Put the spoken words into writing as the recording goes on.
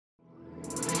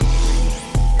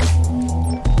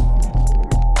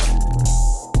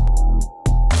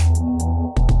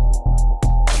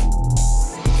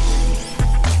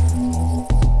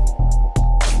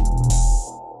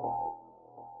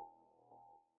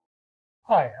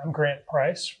Hi, I'm Grant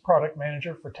Price, Product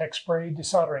Manager for Techspray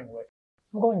Desoldering Wick.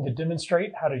 I'm going to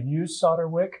demonstrate how to use solder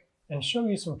wick and show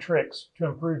you some tricks to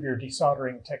improve your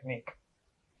desoldering technique.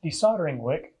 Desoldering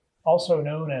wick, also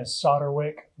known as solder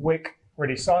wick, wick, or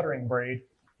desoldering braid,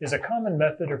 is a common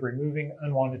method of removing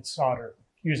unwanted solder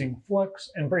using flux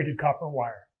and braided copper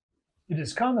wire. It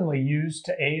is commonly used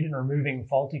to aid in removing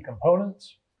faulty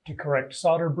components, to correct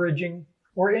solder bridging,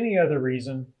 or any other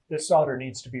reason that solder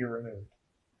needs to be removed.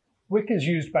 Wick is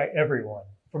used by everyone,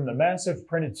 from the massive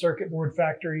printed circuit board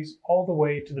factories all the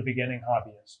way to the beginning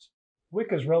hobbyists. Wick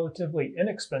is relatively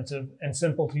inexpensive and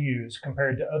simple to use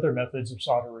compared to other methods of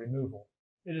solder removal.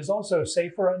 It is also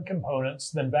safer on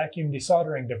components than vacuum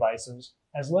desoldering devices,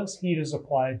 as less heat is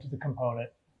applied to the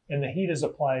component and the heat is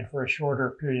applied for a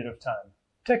shorter period of time.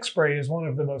 Techspray is one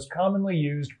of the most commonly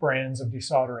used brands of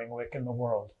desoldering wick in the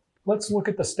world. Let's look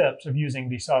at the steps of using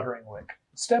desoldering wick.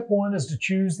 Step 1 is to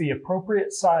choose the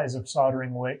appropriate size of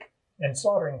soldering wick and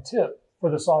soldering tip for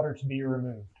the solder to be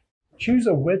removed. Choose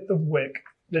a width of wick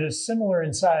that is similar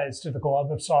in size to the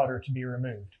glob of solder to be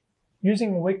removed.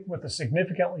 Using wick with a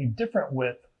significantly different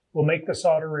width will make the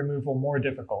solder removal more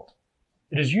difficult.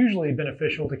 It is usually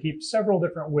beneficial to keep several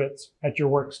different widths at your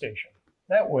workstation.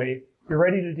 That way, you're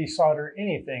ready to desolder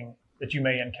anything that you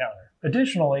may encounter.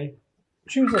 Additionally,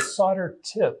 choose a solder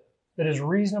tip that is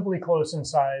reasonably close in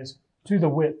size to the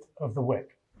width of the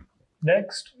wick.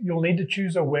 Next, you'll need to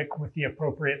choose a wick with the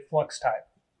appropriate flux type.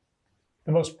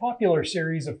 The most popular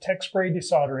series of Techspray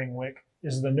desoldering wick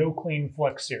is the No Clean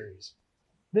Flux series.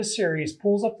 This series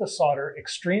pulls up the solder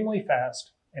extremely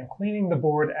fast, and cleaning the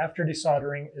board after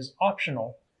desoldering is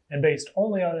optional and based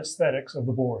only on aesthetics of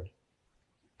the board.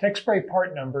 Techspray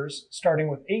part numbers starting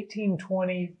with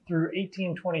 1820 through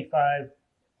 1825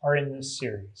 are in this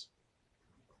series.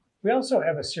 We also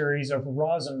have a series of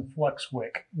rosin flux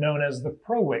wick known as the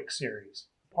Pro-Wick Series.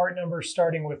 Part numbers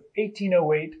starting with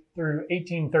 1808 through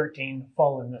 1813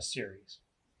 fall in this series.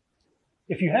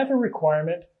 If you have a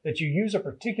requirement that you use a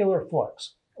particular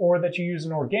flux or that you use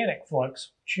an organic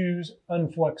flux, choose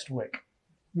unfluxed wick.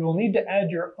 You will need to add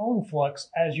your own flux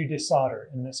as you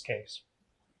desolder in this case.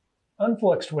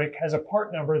 Unfluxed wick has a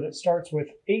part number that starts with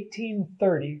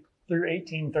 1830 through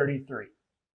 1833.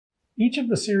 Each of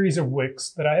the series of wicks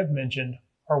that I have mentioned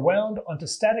are wound onto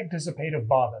static dissipative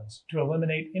bobbins to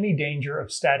eliminate any danger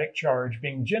of static charge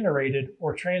being generated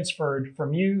or transferred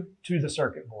from you to the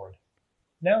circuit board.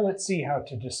 Now let's see how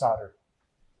to desolder.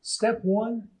 Step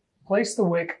 1, place the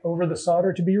wick over the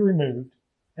solder to be removed,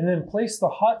 and then place the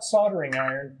hot soldering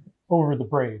iron over the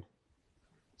braid.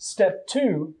 Step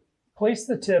 2, place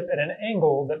the tip at an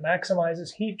angle that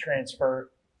maximizes heat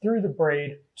transfer through the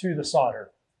braid to the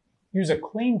solder. Use a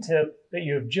clean tip that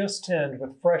you have just tinned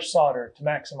with fresh solder to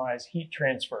maximize heat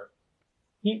transfer.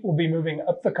 Heat will be moving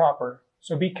up the copper,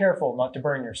 so be careful not to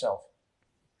burn yourself.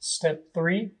 Step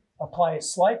 3, apply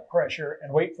slight pressure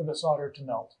and wait for the solder to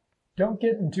melt. Don't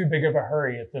get in too big of a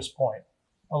hurry at this point.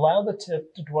 Allow the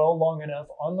tip to dwell long enough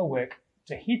on the wick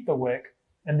to heat the wick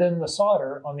and then the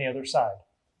solder on the other side.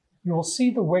 You will see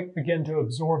the wick begin to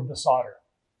absorb the solder.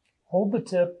 Hold the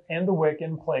tip and the wick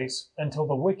in place until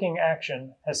the wicking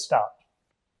action has stopped.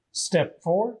 Step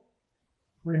 4,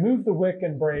 remove the wick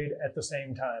and braid at the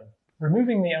same time.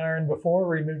 Removing the iron before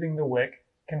removing the wick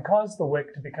can cause the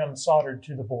wick to become soldered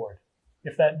to the board.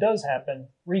 If that does happen,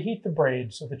 reheat the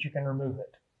braid so that you can remove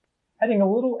it. Adding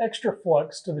a little extra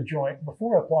flux to the joint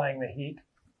before applying the heat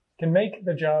can make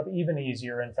the job even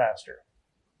easier and faster.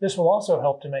 This will also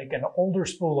help to make an older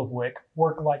spool of wick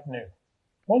work like new.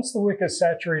 Once the wick is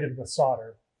saturated with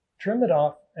solder, trim it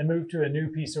off and move to a new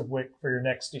piece of wick for your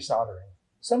next desoldering.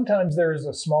 Sometimes there is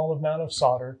a small amount of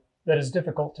solder that is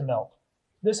difficult to melt.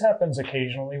 This happens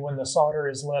occasionally when the solder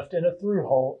is left in a through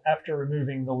hole after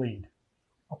removing the lead.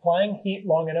 Applying heat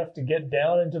long enough to get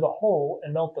down into the hole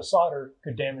and melt the solder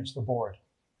could damage the board.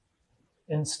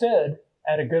 Instead,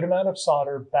 add a good amount of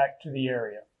solder back to the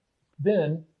area.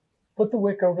 Then, put the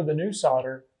wick over the new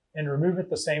solder and remove it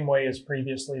the same way as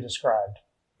previously described.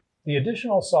 The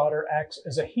additional solder acts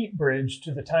as a heat bridge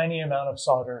to the tiny amount of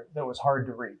solder that was hard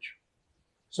to reach,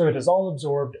 so it is all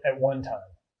absorbed at one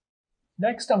time.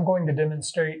 Next, I'm going to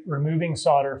demonstrate removing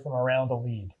solder from around a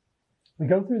lead. We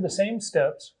go through the same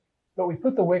steps, but we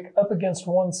put the wick up against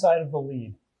one side of the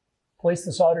lead. Place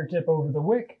the solder tip over the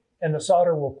wick, and the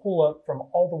solder will pull up from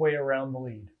all the way around the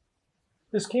lead.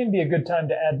 This can be a good time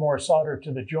to add more solder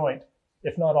to the joint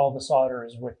if not all the solder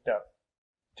is wicked up.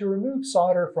 To remove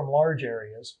solder from large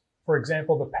areas, for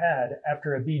example the pad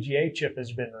after a BGA chip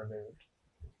has been removed,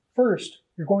 first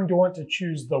you're going to want to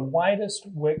choose the widest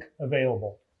wick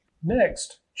available.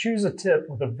 Next, choose a tip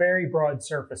with a very broad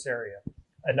surface area.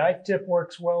 A knife tip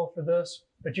works well for this,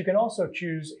 but you can also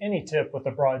choose any tip with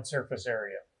a broad surface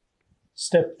area.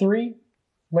 Step 3.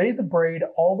 Lay the braid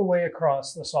all the way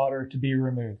across the solder to be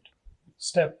removed.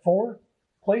 Step 4.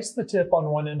 Place the tip on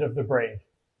one end of the braid.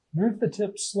 Move the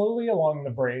tip slowly along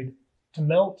the braid to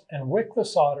melt and wick the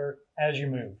solder as you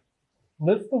move.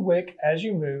 Lift the wick as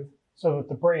you move so that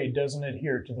the braid doesn't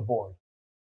adhere to the board.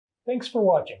 Thanks for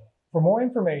watching. For more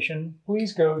information,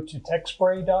 please go to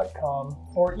techspray.com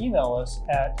or email us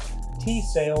at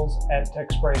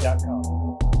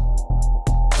tsales@techspray.com.